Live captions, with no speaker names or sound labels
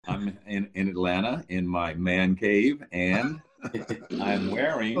I'm in Atlanta in my man cave, and I'm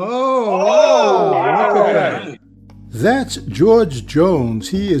wearing. Oh, wow. Look at that. That's George Jones.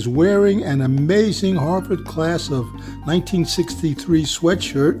 He is wearing an amazing Harvard Class of 1963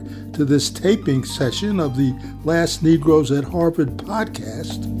 sweatshirt to this taping session of the Last Negroes at Harvard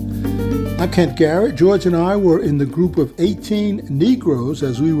podcast. I'm Kent Garrett. George and I were in the group of 18 Negroes,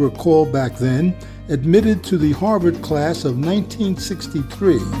 as we were called back then, admitted to the Harvard Class of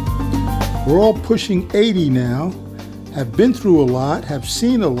 1963. We're all pushing 80 now, have been through a lot, have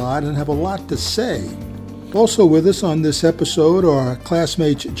seen a lot, and have a lot to say. Also with us on this episode are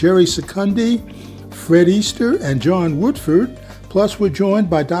classmates Jerry Secundi, Fred Easter, and John Woodford. Plus, we're joined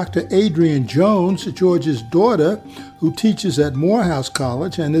by Dr. Adrienne Jones, George's daughter, who teaches at Morehouse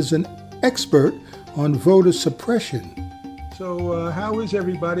College and is an expert on voter suppression. So how is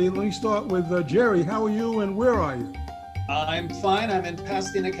everybody? Let me start with Jerry. How are you and where are you? I'm fine. I'm in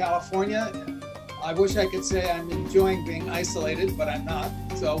Pasadena, California. I wish I could say I'm enjoying being isolated, but I'm not.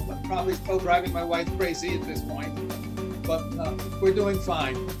 So I'm probably still driving my wife crazy at this point. But we're doing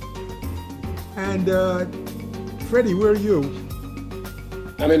fine. And Freddie, where are you?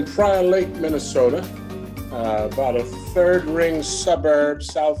 I'm in Prior Lake, Minnesota, about a third ring suburb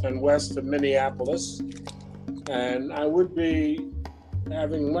south and west of Minneapolis. And I would be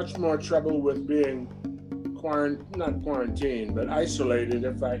having much more trouble with being not quarantined, but isolated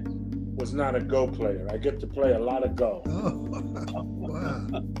if I was not a Go player. I get to play a lot of Go. Oh, wow,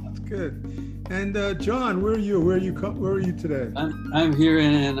 that's good. And John, where are you? Where are you today? I'm here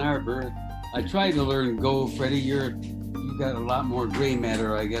in Ann Arbor. I tried to learn Go, Freddie. You got a lot more gray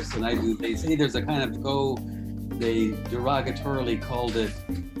matter, I guess, than I do. They say there's a kind of Go. They derogatorily called it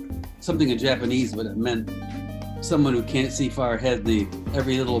something in Japanese, but it meant someone who can't see far ahead.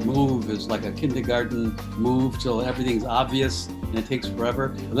 Every little move is like a kindergarten move till everything's obvious and it takes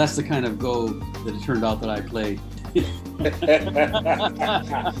forever. And that's the kind of Go that it turned out that I played.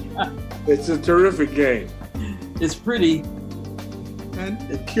 It's a terrific game. It's pretty. And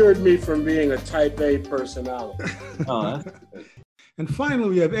it cured me from being a type A personality. Oh, and finally,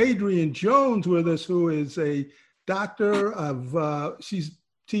 we have Adrienne Jones with us, who is a doctor of, she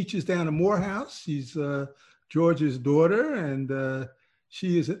teaches down at Morehouse. She's George's daughter, and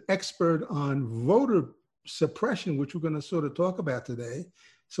she is an expert on voter suppression, which we're going to sort of talk about today.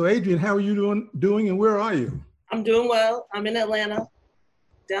 So Adrienne, how are you doing and where are you? I'm doing well. I'm in Atlanta,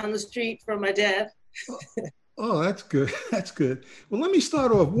 down the street from my dad. Oh, that's good. That's good. Well, let me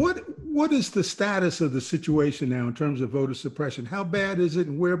start off. What is the status of the situation now in terms of voter suppression? How bad is it,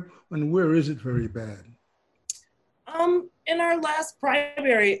 and where is it very bad? In our last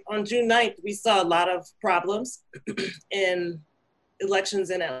primary on June 9th, we saw a lot of problems in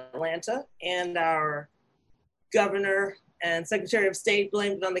elections in Atlanta, and our governor and Secretary of State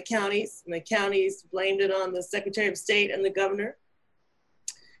blamed it on the counties, and the counties blamed it on the Secretary of State and the governor.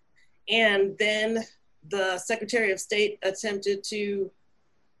 And then the Secretary of State attempted to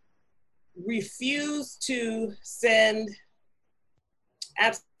refuse to send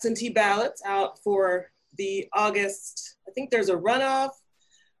absentee ballots out for the August, I think there's a runoff.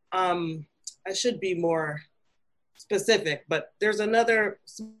 I should be more specific, but there's another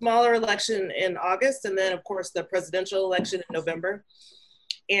smaller election in August, and then of course the presidential election in November.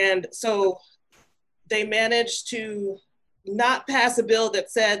 And so they managed to not pass a bill that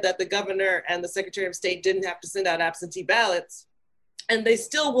said that the governor and the Secretary of State didn't have to send out absentee ballots, and they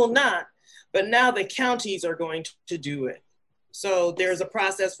still will not, but now the counties are going to do it. So there's a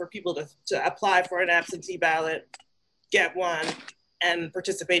process for people to apply for an absentee ballot, get one, and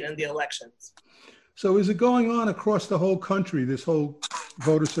participate in the elections. So is it going on across the whole country, this whole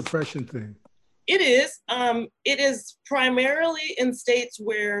voter suppression thing? It is. It is primarily in states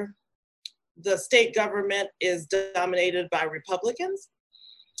where the state government is dominated by Republicans,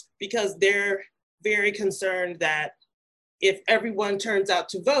 because they're very concerned that if everyone turns out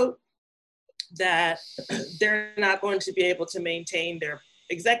to vote, that they're not going to be able to maintain their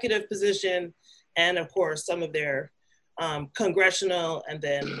executive position and of course some of their congressional and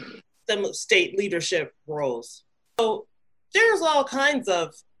then some state leadership roles. So there's all kinds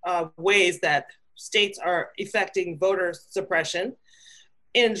of ways that states are effecting voter suppression.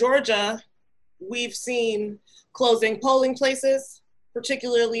 In Georgia, we've seen closing polling places,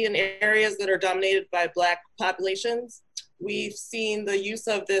 particularly in areas that are dominated by Black populations. We've seen the use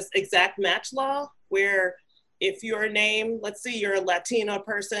of this exact match law, where if your name, let's say you're a Latino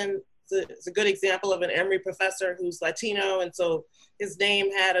person, it's a good example of an Emory professor who's Latino, and so his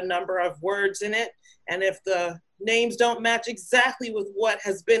name had a number of words in it. And if the names don't match exactly with what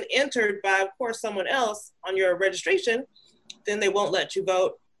has been entered by, of course, someone else on your registration, then they won't let you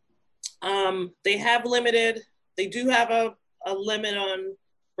vote. They do have a limit on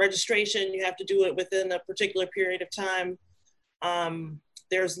registration. You have to do it within a particular period of time.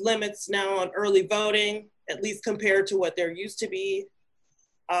 There's limits now on early voting, at least compared to what there used to be.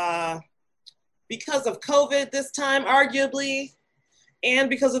 Because of COVID this time, arguably, and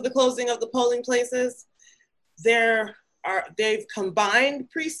because of the closing of the polling places, they've combined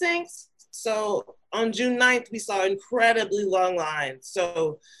precincts. So on June 9th, we saw incredibly long lines.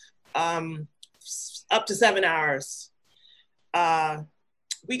 So up to 7 hours.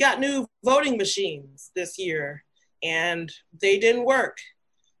 We got new voting machines this year and they didn't work.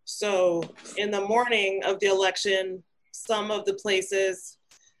 So in the morning of the election, some of the places,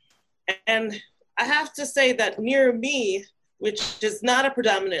 and I have to say that near me, which is not a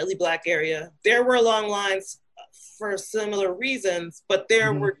predominantly Black area, there were long lines for similar reasons, but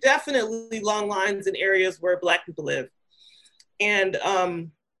there were definitely long lines in areas where Black people live. And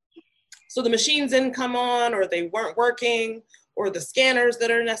so the machines didn't come on, or they weren't working, or the scanners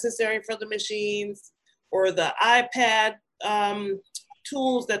that are necessary for the machines, or the iPad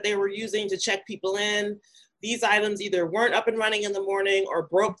tools that they were using to check people in. These items either weren't up and running in the morning or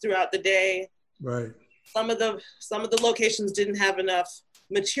broke throughout the day. Right. Some of the locations didn't have enough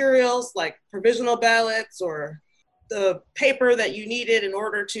materials like provisional ballots or the paper that you needed in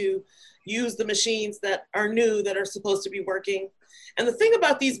order to use the machines that are new, that are supposed to be working. And the thing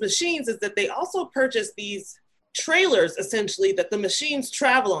about these machines is that they also purchase these trailers, essentially, that the machines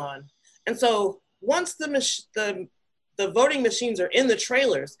travel on. And so once the voting machines are in the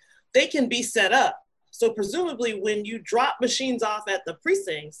trailers, they can be set up. So presumably when you drop machines off at the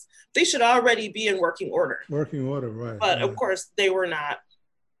precincts, they should already be in working order. Working order, right. But of course they were not.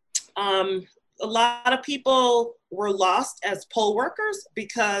 A lot of people were lost as poll workers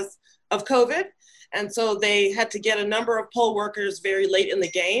because of COVID. And so they had to get a number of poll workers very late in the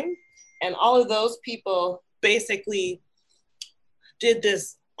game. And all of those people basically did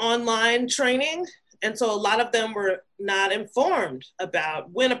this online training. And so a lot of them were not informed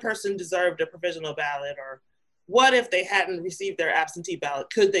about when a person deserved a provisional ballot, or what if they hadn't received their absentee ballot,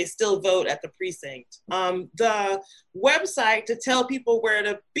 could they still vote at the precinct? The website to tell people where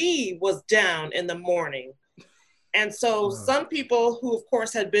to be was down in the morning. And so some people who of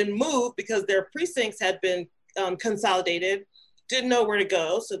course had been moved because their precincts had been consolidated, didn't know where to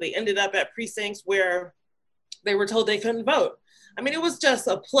go. So they ended up at precincts where they were told they couldn't vote. I mean, it was just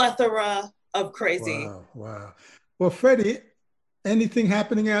a plethora of crazy. Wow. Well, Freddie, anything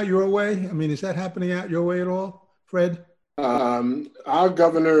happening out your way? I mean, is that happening out your way at all, Fred? Our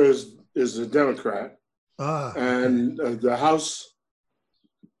governor is a Democrat, and the House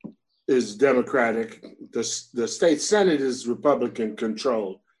is Democratic. The state Senate is Republican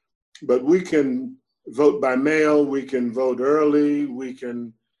controlled, but we can vote by mail. We can vote early. We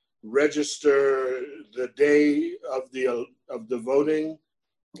can register the day of the voting.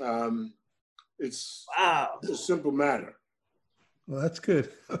 It's a simple matter. Well, that's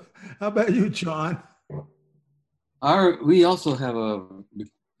good. How about you, John? We also have a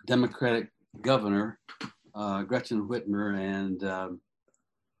Democratic governor, Gretchen Whitmer, and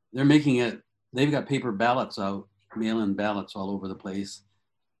they're making it. They've got paper ballots out, mail-in ballots all over the place.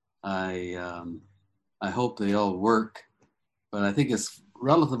 I hope they all work, but I think it's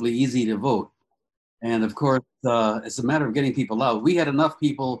relatively easy to vote. And of course, it's a matter of getting people out. We had enough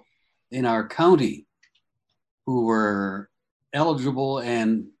people in our county who were eligible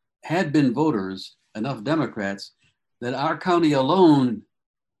and had been voters, enough Democrats, that our county alone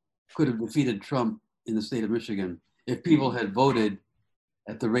could have defeated Trump in the state of Michigan if people had voted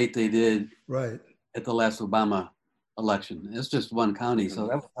at the rate they did at the last Obama election. It's just one county, so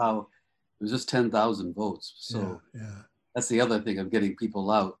that was how, it was just 10,000 votes. So that's the other thing of getting people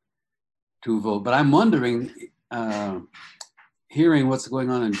out to vote. But I'm wondering, hearing what's going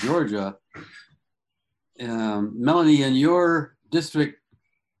on in Georgia, Melanie, in your district,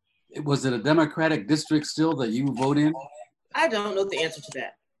 was it a Democratic district still that you vote in? I don't know the answer to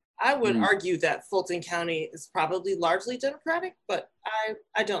that. I would argue that Fulton County is probably largely Democratic, but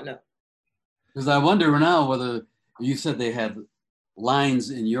I don't know. Because I wonder now whether, you said they had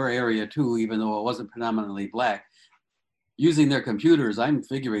lines in your area too, even though it wasn't predominantly Black. Using their computers, I'm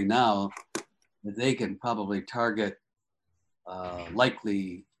figuring now that they can probably target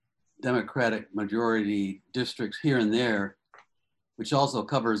likely Democratic majority districts here and there, which also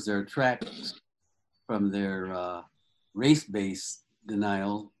covers their tracks from their race-based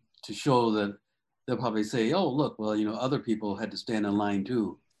denial, to show that they'll probably say, oh, look, well, you know, other people had to stand in line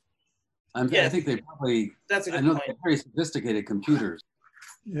too. I think they probably, that's a good point. They're very sophisticated computers.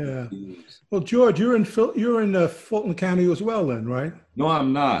 Yeah. Well, George, you're in Fulton County as well then, right? No,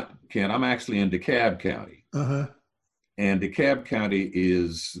 I'm not. Ken, I'm actually in DeKalb County. Uh-huh. And DeKalb County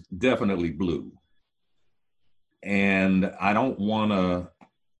is definitely blue. And I don't want to,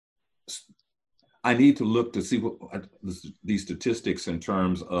 I need to look to see what these statistics in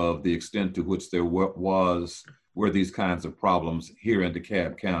terms of the extent to which there were these kinds of problems here in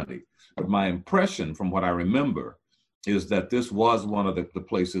DeKalb County. But my impression from what I remember is that this was one of the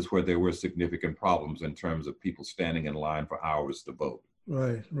places where there were significant problems in terms of people standing in line for hours to vote.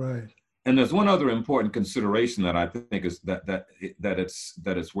 Right, right. And there's one other important consideration that I think is that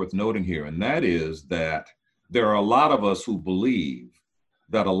it's worth noting here, and that is that there are a lot of us who believe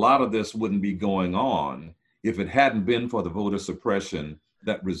that a lot of this wouldn't be going on if it hadn't been for the voter suppression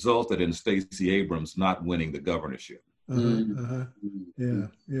that resulted in Stacey Abrams not winning the governorship. Yeah,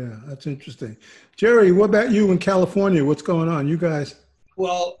 that's interesting. Jerry, what about you in California? What's going on? You guys?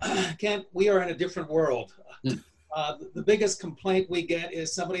 Well, Kent, we are in a different world. The biggest complaint we get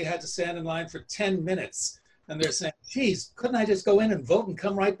is somebody had to stand in line for 10 minutes and they're saying, geez, couldn't I just go in and vote and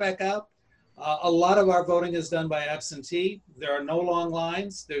come right back out? A lot of our voting is done by absentee. There are no long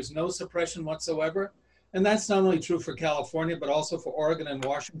lines. There's no suppression whatsoever. And that's not only true for California, but also for Oregon and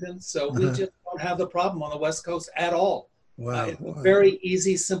Washington. So we just don't have the problem on the West Coast at all. Wow. It's a very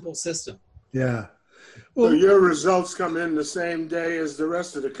easy, simple system. Yeah. Well, so your results come in the same day as the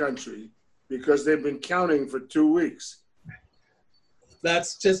rest of the country because they've been counting for 2 weeks.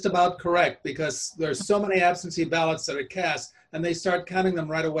 That's just about correct because there's so many absentee ballots that are cast and they start counting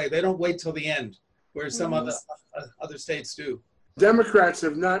them right away. They don't wait till the end, whereas some other states do. Democrats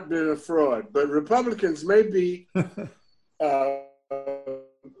have not been a fraud, but Republicans may be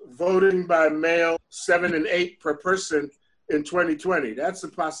voting by mail 7 and 8 per person in 2020. That's a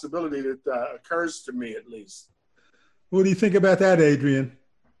possibility that occurs to me, at least. What do you think about that, Adrian?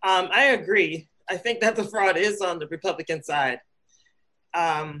 I agree. I think that the fraud is on the Republican side.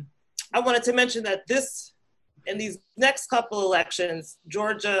 I wanted to mention that in these next couple elections,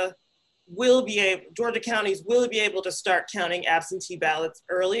 Georgia counties will be able to start counting absentee ballots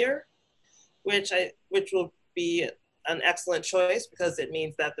earlier, which will be an excellent choice because it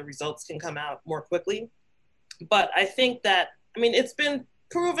means that the results can come out more quickly. But I think that, it's been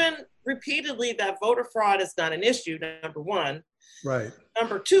proven repeatedly that voter fraud is not an issue, number one. Right.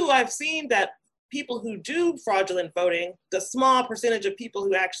 Number two, I've seen that people who do fraudulent voting, the small percentage of people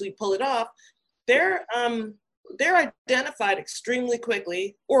who actually pull it off, they're identified extremely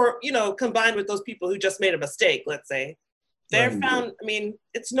quickly, or, combined with those people who just made a mistake, let's say. They're found,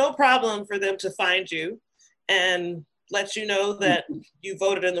 it's no problem for them to find you and let you know that you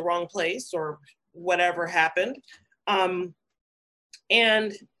voted in the wrong place or whatever happened. And,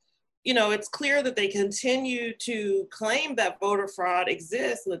 it's clear that they continue to claim that voter fraud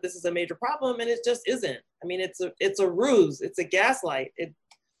exists and that this is a major problem, and it just isn't. It's a ruse, it's a gaslight.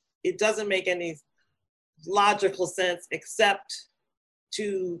 It doesn't make any logical sense except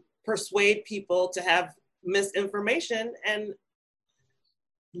to persuade people to have misinformation and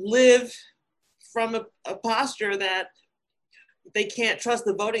live from a posture that they can't trust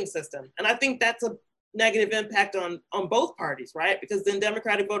the voting system. And I think that's a negative impact on both parties, right? Because then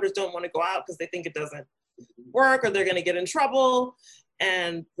Democratic voters don't want to go out because they think it doesn't work or they're going to get in trouble.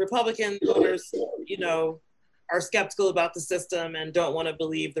 And Republican voters, are skeptical about the system and don't want to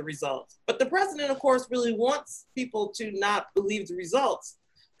believe the results. But the president, of course, really wants people to not believe the results,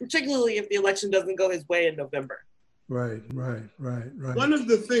 particularly if the election doesn't go his way in November. Right. One of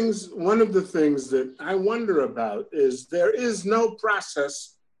the things that I wonder about is there is no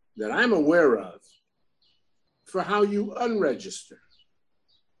process that I'm aware of for how you unregister.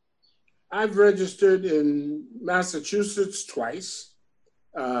 I've registered in Massachusetts twice,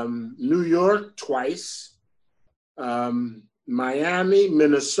 New York twice, Miami,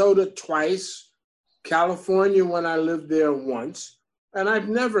 Minnesota twice, California when I lived there once, and I've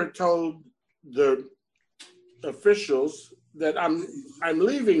never told the officials that I'm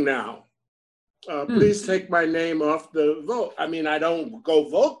leaving now. Please take my name off the vote. I don't go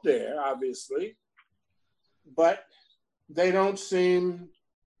vote there, obviously, but they don't seem,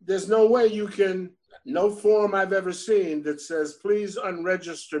 there's no way you can, no form I've ever seen that says, please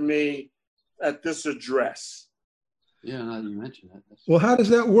unregister me at this address. Yeah, now you mention that. Well, how does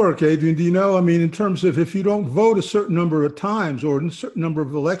that work, Adrian? Do you know, in terms of if you don't vote a certain number of times or in a certain number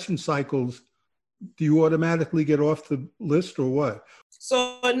of election cycles, do you automatically get off the list or what?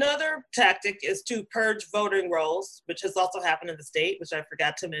 So another tactic is to purge voting rolls, which has also happened in the state, which I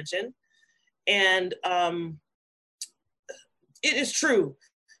forgot to mention. And it is true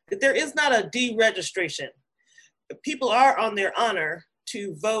that there is not a deregistration. People are on their honor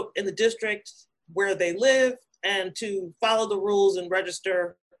to vote in the district where they live and to follow the rules and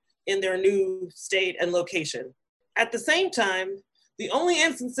register in their new state and location. At the same time, the only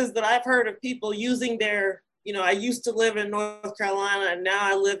instances that I've heard of people using their, I used to live in North Carolina and now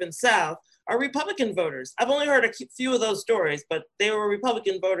I live in South, are Republican voters. I've only heard a few of those stories, but they were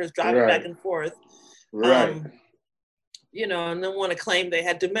Republican voters driving back and forth. Right. And then want to claim they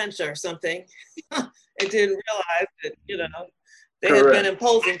had dementia or something and didn't realize that, they had been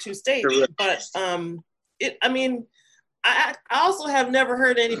imposing 2 states. Correct. But I also have never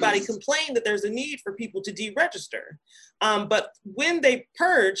heard anybody complain that there's a need for people to deregister. But when they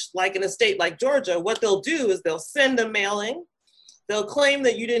purge, like in a state like Georgia, what they'll do is they'll send a mailing. They'll claim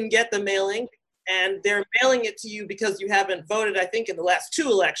that you didn't get the mailing, and they're mailing it to you because you haven't voted, I think, in the last 2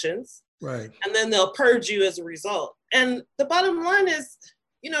 elections. Right. And then they'll purge you as a result. And the bottom line is,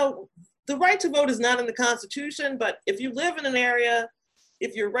 the right to vote is not in the Constitution, but if you live in an area,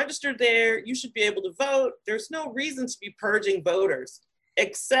 if you're registered there, you should be able to vote. There's no reason to be purging voters,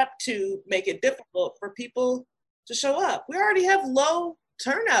 except to make it difficult for people to show up. We already have low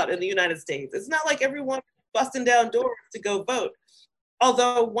turnout in the United States. It's not like everyone busting down doors to go vote.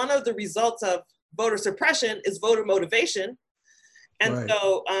 Although one of the results of voter suppression is voter motivation. And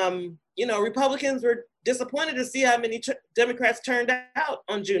so, Republicans were disappointed to see how many Democrats turned out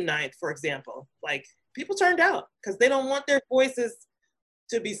on June 9th, for example. Like, people turned out because they don't want their voices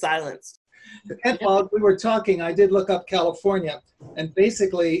to be silenced. And while we were talking, I did look up California. And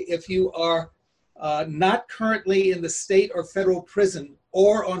basically, if you are not currently in the state or federal prison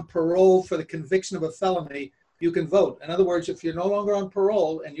or on parole for the conviction of a felony, you can vote. In other words, if you're no longer on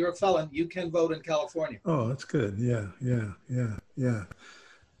parole and you're a felon, you can vote in California. Oh, that's good. Yeah.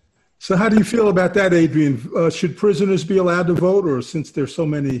 So how do you feel about that, Adrian? Should prisoners be allowed to vote, or since there's so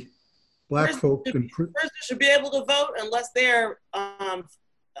many Black folks in prison? Prisoners should be able to vote unless they're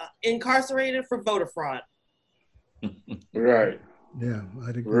incarcerated for voter fraud. Right. Yeah,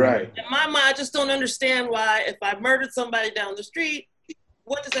 I'd agree. Right. In my mind, I just don't understand why, if I murdered somebody down the street,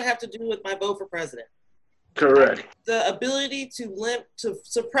 what does it have to do with my vote for president? Correct. The ability to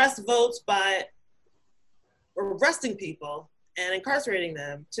suppress votes by arresting people and incarcerating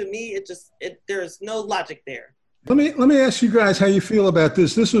them, to me, there's no logic there. Let me ask you guys how you feel about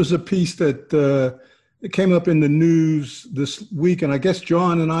this. This was a piece that it came up in the news this week, and I guess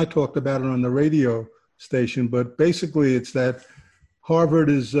John and I talked about it on the radio station. But basically, it's that Harvard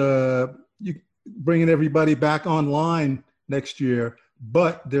is bringing everybody back online next year,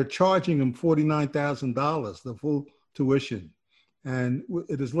 but they're charging them $49,000, the full tuition, and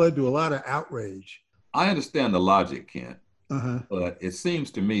it has led to a lot of outrage. I understand the logic, Kent. But it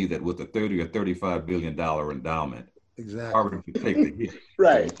seems to me that with a $30 or $35 billion endowment, exactly, Harvard could take the hit.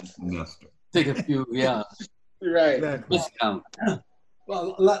 Right. Semester. Take a few, yeah. Right. Exactly. Discount.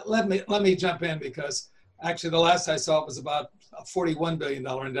 Well, let me jump in, because actually the last I saw it was about a $41 billion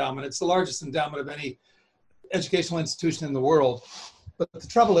endowment. It's the largest endowment of any educational institution in the world. But the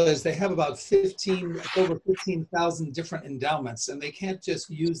trouble is they have about over 15,000 different endowments, and they can't just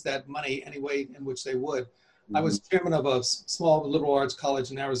use that money any way in which they would. I was chairman of a small liberal arts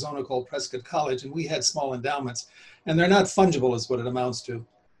college in Arizona called Prescott College, and we had small endowments, and they're not fungible is what it amounts to.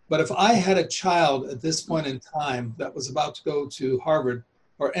 But if I had a child at this point in time that was about to go to Harvard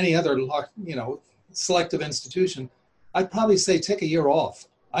or any other, selective institution, I'd probably say take a year off.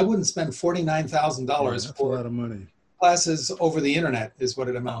 I wouldn't spend $49,000 for a lot of money. Classes over the internet is what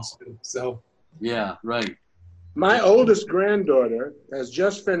it amounts to. So, yeah, right. My oldest granddaughter has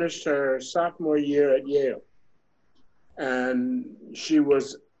just finished her sophomore year at Yale. And she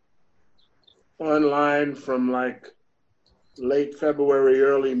was online from like late February,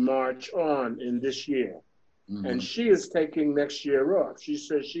 early March on in this year. Mm-hmm. And she is taking next year off. She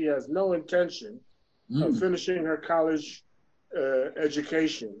says she has no intention of finishing her college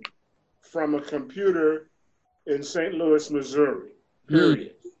education from a computer in St. Louis, Missouri,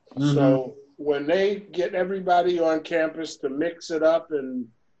 period. Mm-hmm. So when they get everybody on campus to mix it up and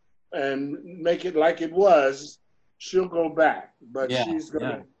make it like it was, she'll go back, but she's going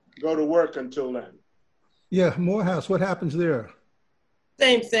to go to work until then. Yeah, Morehouse, what happens there?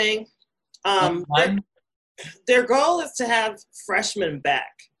 Same thing. Their goal is to have freshmen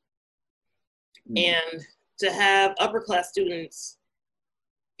back and to have upper class students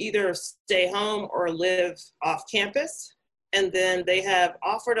either stay home or live off campus. And then they have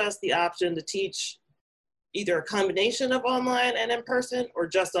offered us the option to teach either a combination of online and in person or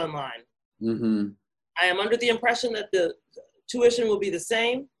just online. Mm-hmm. I am under the impression that the tuition will be the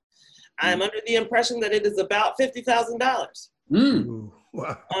same. I am under the impression that it is about $50,000.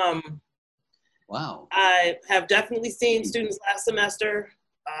 Wow. Wow. I have definitely seen students last semester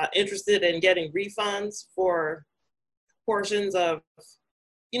interested in getting refunds for portions of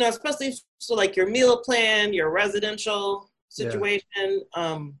especially so like your meal plan, your residential situation.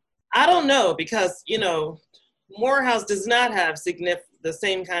 I don't know, because, Morehouse does not have the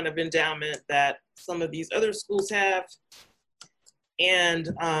same kind of endowment that some of these other schools have. And,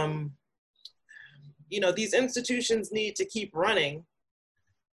 these institutions need to keep running.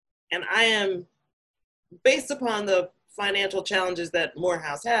 And I am, based upon the financial challenges that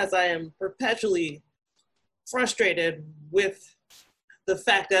Morehouse has, I am perpetually frustrated with the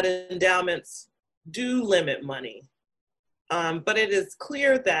fact that endowments do limit money. But it is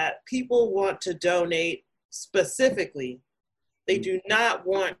clear that people want to donate specifically. They do not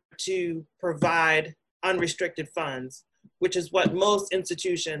want to provide unrestricted funds, which is what most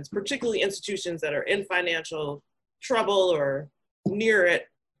institutions, particularly institutions that are in financial trouble or near it,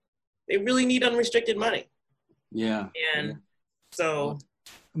 they really need unrestricted money. Yeah. And so.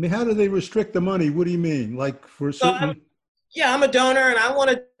 I mean, how do they restrict the money? What do you mean? Like for certain? I'm a donor and I want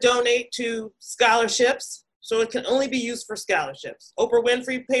to donate to scholarships. So it can only be used for scholarships. Oprah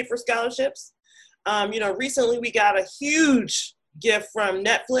Winfrey paid for scholarships. Recently we got a huge gift from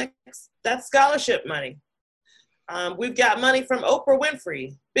Netflix. That's scholarship money. We've got money from Oprah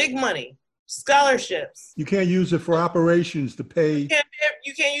Winfrey, big money, scholarships. You can't use it for operations to pay.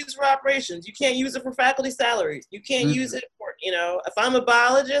 You can't use it for operations. You can't use it for faculty salaries. You can't use it for, if I'm a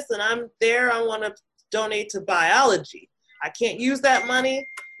biologist and I'm there, I want to donate to biology. I can't use that money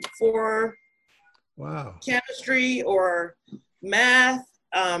for chemistry or math.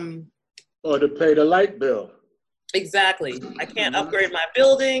 Or to pay the light bill. Exactly. I can't upgrade my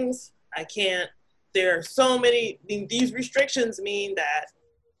buildings. I can't. There are so many. These restrictions mean that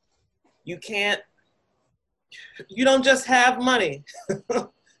you don't just have money.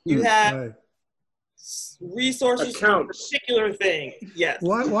 You have resources for particular things. Yes.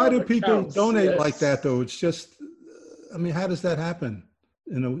 Why do people donate like that, though? It's just, how does that happen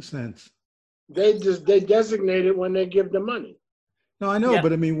in a sense? They designate it when they give the money. No, I know,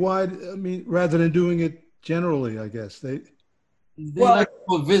 but why? Rather than doing it generally, I guess they like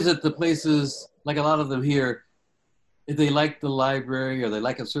to visit the places, like a lot of them here. If they like the library or they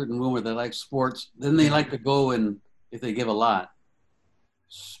like a certain room or they like sports, then they like to go and, if they give a lot,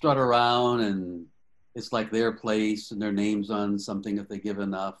 strut around, and it's like their place and their name's on something if they give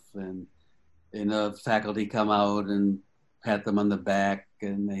enough, and faculty come out and pat them on the back,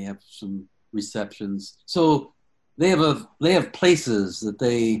 and they have some receptions. So they have places that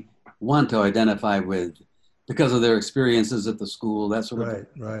they want to identify with because of their experiences at the school, that sort of thing.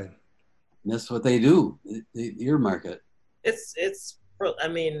 Right. And that's what they do. They earmark it. It's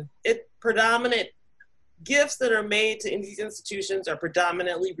predominant gifts that are made to these institutions are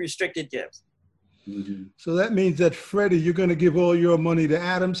predominantly restricted gifts. Mm-hmm. So that means that, Freddie, you're going to give all your money to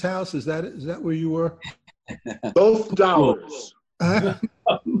Adam's house? Is that where you were? Both dollars.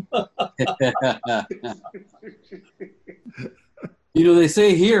 They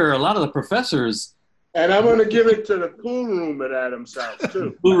say here, a lot of the professors. And I'm going to give it to the pool room at Adam's house,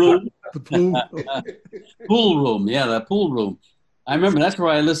 too. Pool room. The pool. Pool room. Yeah, that pool room. I remember that's where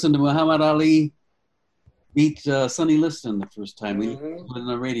I listened to Muhammad Ali beat Sonny Liston the first time. We listened on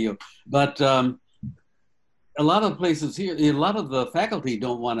the radio. But a lot of places here, a lot of the faculty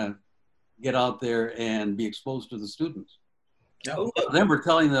don't want to get out there and be exposed to the students. No. Then we're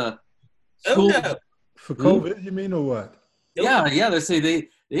telling the school. For COVID, you mean, or what? Yeah. They say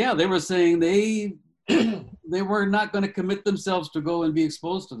they were saying they were not going to commit themselves to go and be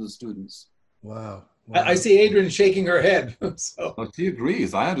exposed to the students. Wow. I see Adrian shaking her head. So. Well, she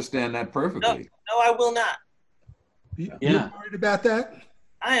agrees. I understand that perfectly. No, I will not. You're worried about that?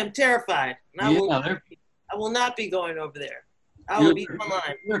 I am terrified. I will not be going over there. I will be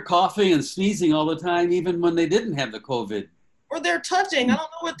online. They're coughing and sneezing all the time, even when they didn't have the COVID. Or they're touching. I don't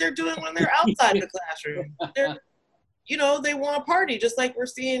know what they're doing when they're outside the classroom. They want to party, just like we're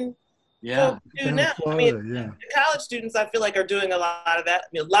seeing do now. Florida, the college students, I feel like, are doing a lot of that.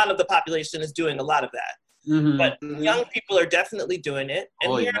 A lot of the population is doing a lot of that. Mm-hmm. But young people are definitely doing it.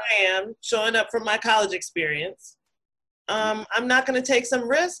 And I am showing up from my college experience. I'm not going to take some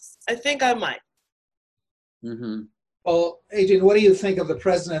risks. I think I might. Mm-hmm. Well, Adrian, what do you think of the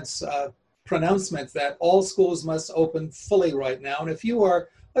president's pronouncement that all schools must open fully right now? And if you are,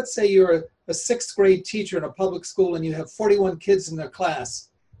 let's say you're a sixth grade teacher in a public school and you have 41 kids in their class,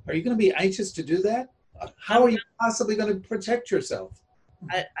 are you going to be anxious to do that? How are you possibly going to protect yourself?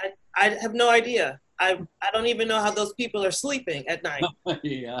 I have no idea. I don't even know how those people are sleeping at night.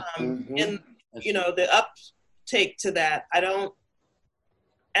 And the uptake to that, I don't.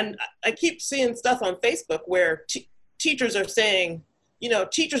 And I keep seeing stuff on Facebook where teachers are saying,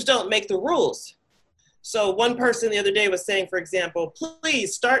 teachers don't make the rules. So one person the other day was saying, for example,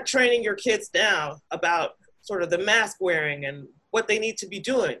 please start training your kids now about sort of the mask wearing and what they need to be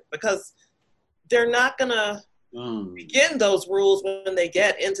doing, because they're not going to begin those rules when they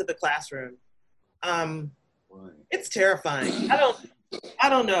get into the classroom. It's terrifying. I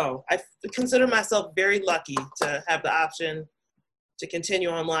don't know. I consider myself very lucky to have the option to continue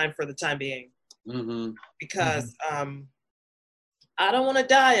online for the time being, because I don't want to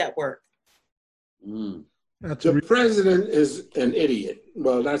die at work. The president is an idiot.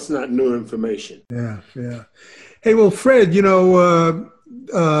 Well, that's not new information. Yeah. Hey, well, Fred,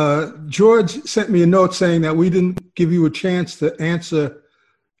 George sent me a note saying that we didn't give you a chance to answer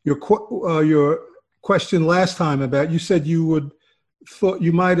your question last time about, you said thought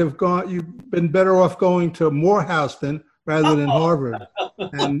you might have you've been better off going to Morehouse rather than Harvard.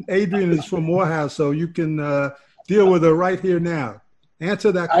 And Adrian is from Morehouse, so you can deal with her right here now.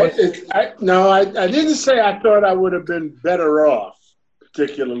 Answer that question. I didn't say I thought I would have been better off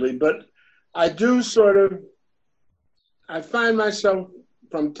particularly, but I do I find myself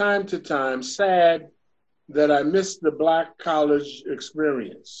from time to time sad that I missed the Black college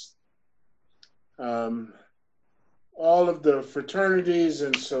experience. All of the fraternities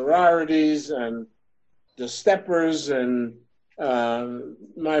and sororities and the steppers, and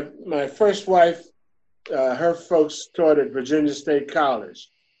my first wife, her folks taught at Virginia State College.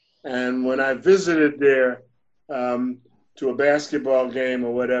 And when I visited there to a basketball game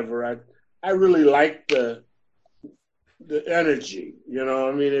or whatever, I really liked the energy,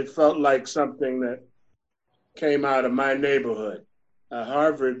 it felt like something that came out of my neighborhood.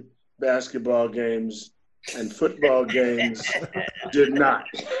 Harvard basketball games and football games did not.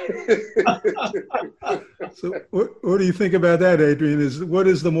 So what do you think about that, Adrian? What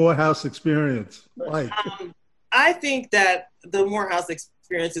is the Morehouse experience like? I think that the Morehouse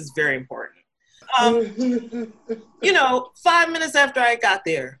experience is very important. 5 minutes after I got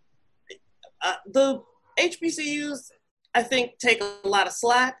there, the HBCUs, I think, take a lot of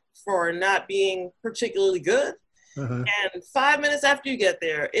slack for not being particularly good. And 5 minutes after you get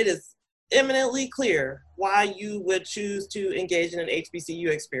there, it is eminently clear why you would choose to engage in an HBCU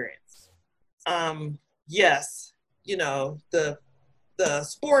experience. Yes, the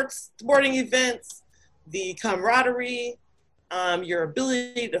sporting events, the camaraderie, your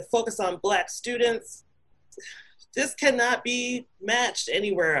ability to focus on Black students, this cannot be matched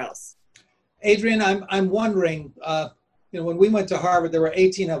anywhere else. Adrian, I'm wondering, when we went to Harvard, there were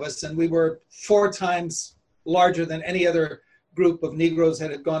 18 of us, and we were 4 times larger than any other group of Negroes that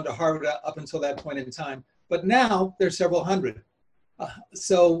had gone to Harvard up until that point in time. But now there's several hundred.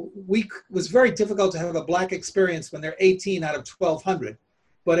 So it was very difficult to have a Black experience when there are 18 out of 1,200.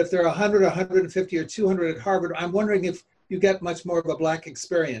 But if there are 100, 150, or 200 at Harvard, I'm wondering if you get much more of a Black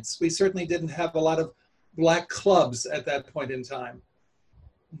experience. We certainly didn't have a lot of Black clubs at that point in time.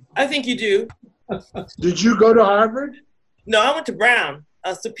 I think you do. Did you go to Harvard? No, I went to Brown,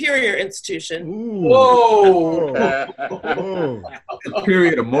 a superior institution. Ooh. Whoa! Whoa.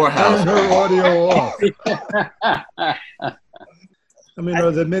 Superior to Morehouse. Turn her audio off.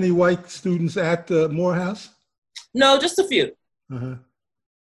 Are there many white students at Morehouse? No, just a few. Uh-huh.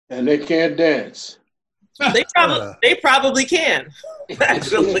 And they can't dance. They probably can,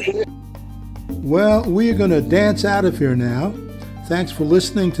 actually. Well, we are going to dance out of here now. Thanks for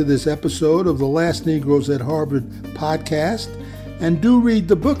listening to this episode of the Last Negroes at Harvard podcast. And do read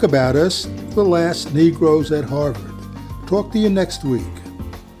the book about us, The Last Negroes at Harvard. Talk to you next week.